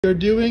They're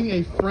doing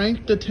a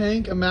Frank the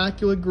Tank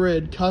Immaculate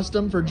grid,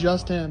 custom for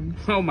just him.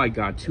 Oh my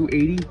God,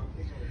 280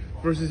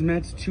 versus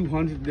Mets,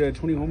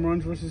 220 home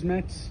runs versus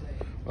Mets.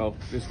 Well,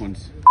 this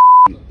one's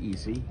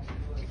easy.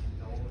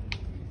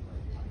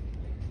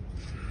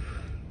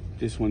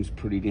 This one's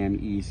pretty damn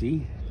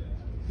easy.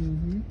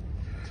 Mm-hmm.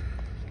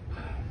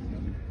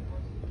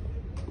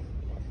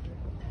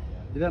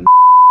 Did that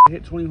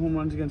hit 20 home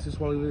runs against us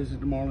while he was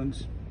at the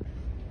Marlins?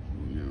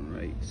 All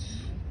right.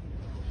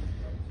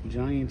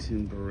 Giants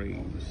and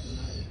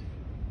Braves.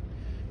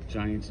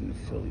 Giants and the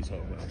Phillies. Oh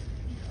well.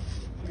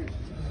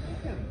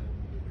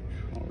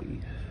 Holly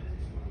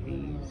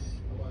Hayes.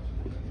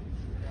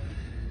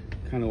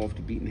 Kind of off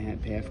the beaten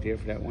path there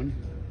for that one.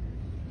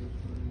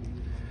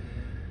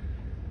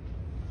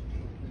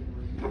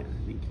 Yeah, I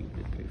think he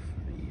did play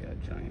for the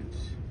Giants.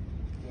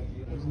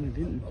 Wasn't he?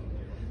 Didn't.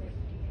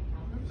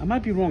 I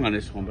might be wrong on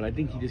this one, but I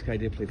think this guy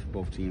did play for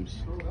both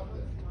teams.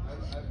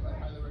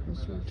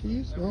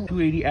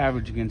 280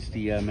 average against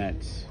the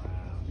Mets.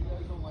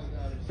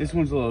 This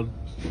one's a little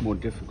more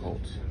difficult.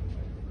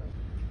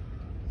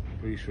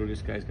 Pretty sure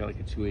this guy's got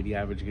like a 280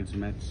 average against the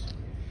Mets.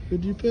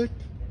 Who'd you pick?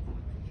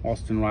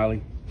 Austin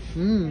Riley.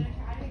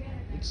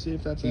 Let's see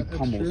if that's He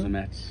pummels the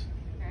Mets.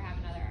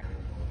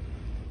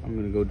 I'm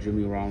gonna go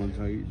Jimmy Rollins.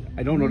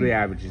 I don't know the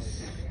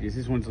averages.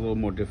 This one's a little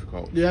more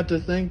difficult. You have to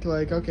think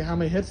like, okay, how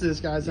many hits do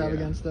these guys have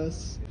against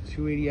us?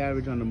 280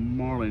 average on the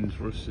Marlins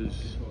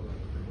versus,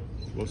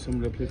 well,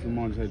 someone that played for the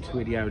Marlins had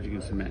 280 average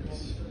against the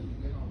Mets.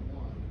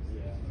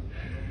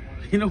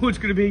 You know who it's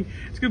gonna be?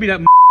 It's gonna be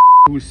that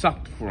who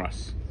sucked for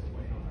us.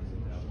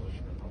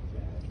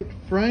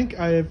 Frank,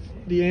 I have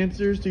the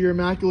answers to your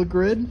Immaculate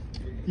grid.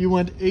 You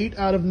went 8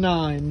 out of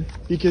 9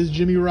 because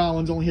Jimmy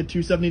Rollins only hit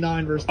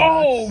 279 versus the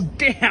Mets. Oh,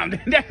 damn.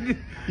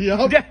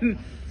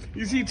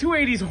 You see,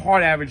 280 is a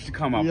hard average to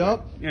come up with.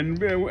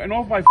 And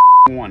off by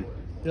 1.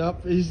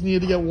 Yep, he just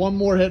needed to get one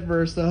more hit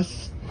versus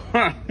us.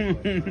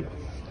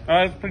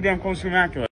 That's pretty damn close to Immaculate.